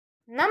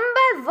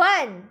Number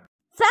 1.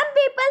 Some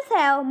people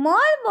have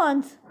more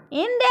bones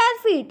in their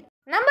feet.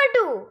 Number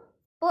 2.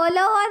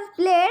 Polo was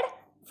played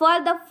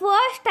for the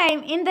first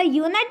time in the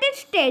United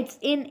States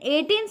in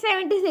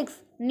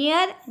 1876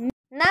 near.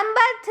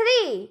 Number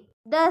 3.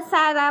 The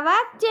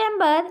Sarawak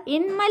Chamber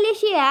in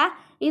Malaysia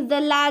is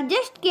the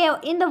largest cave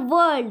in the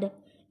world.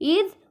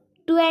 Is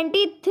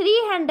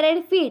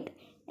 2300 feet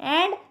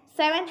and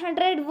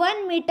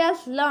 701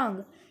 meters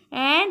long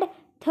and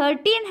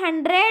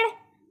 1300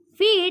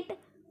 feet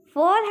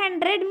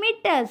 400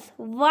 meters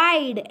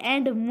wide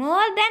and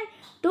more than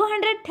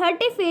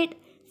 230 feet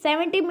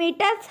 70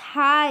 meters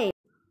high.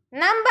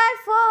 Number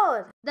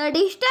 4. The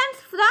distance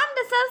from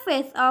the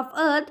surface of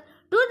Earth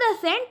to the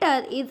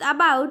center is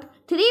about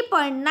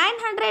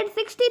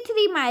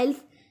 3.963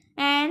 miles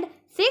and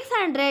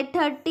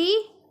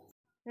 630.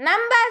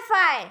 Number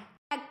 5.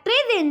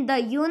 Factories in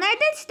the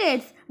United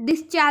States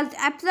discharge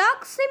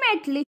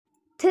approximately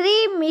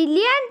 3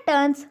 million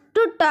tons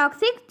to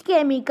toxic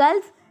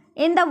chemicals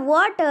in the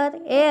water,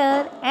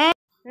 air and.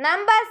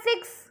 Number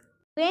 6.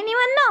 Do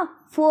anyone know?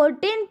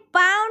 14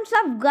 pounds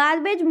of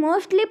garbage,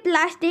 mostly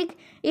plastic,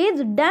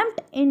 is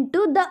dumped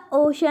into the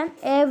ocean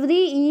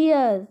every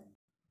year.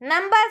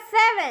 Number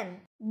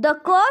 7. The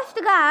Coast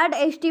Guard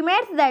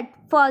estimates that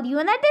for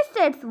United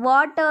States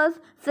waters,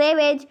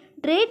 sewage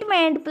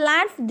treatment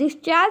plants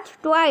discharge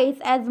twice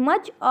as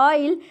much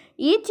oil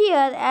each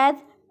year as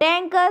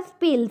tanker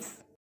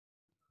spills.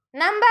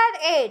 Number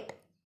 8.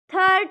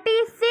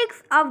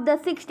 36 of the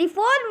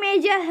 64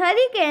 major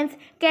hurricanes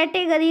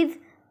categories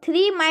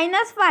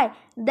 3-5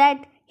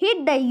 that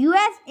hit the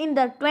US in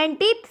the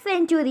 20th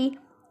century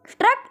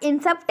struck in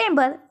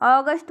September.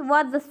 August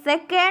was the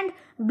second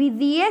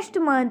busiest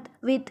month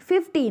with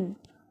 15.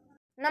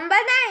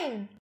 Number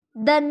 9.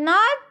 The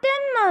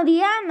Northern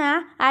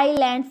Mariana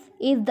Islands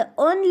is the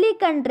only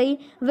country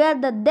where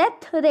the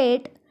death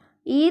rate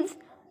is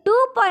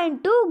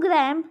 2.2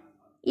 gram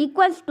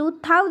equals to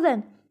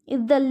 1000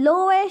 is the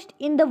lowest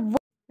in the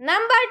world.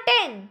 Number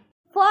 10.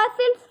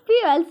 Fossil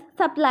fuels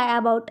supply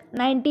about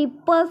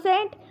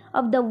 90%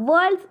 of the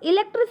world's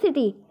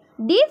electricity.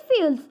 These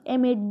fuels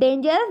emit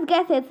dangerous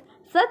gases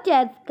such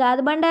as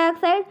carbon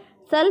dioxide,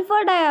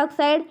 sulfur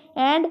dioxide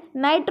and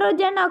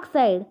nitrogen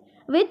oxide,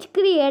 which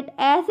create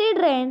acid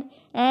rain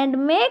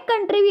and may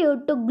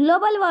contribute to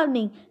global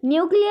warming.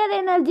 Nuclear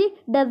energy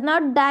does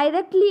not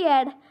directly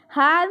add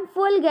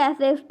harmful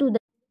gases to the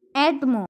atmosphere.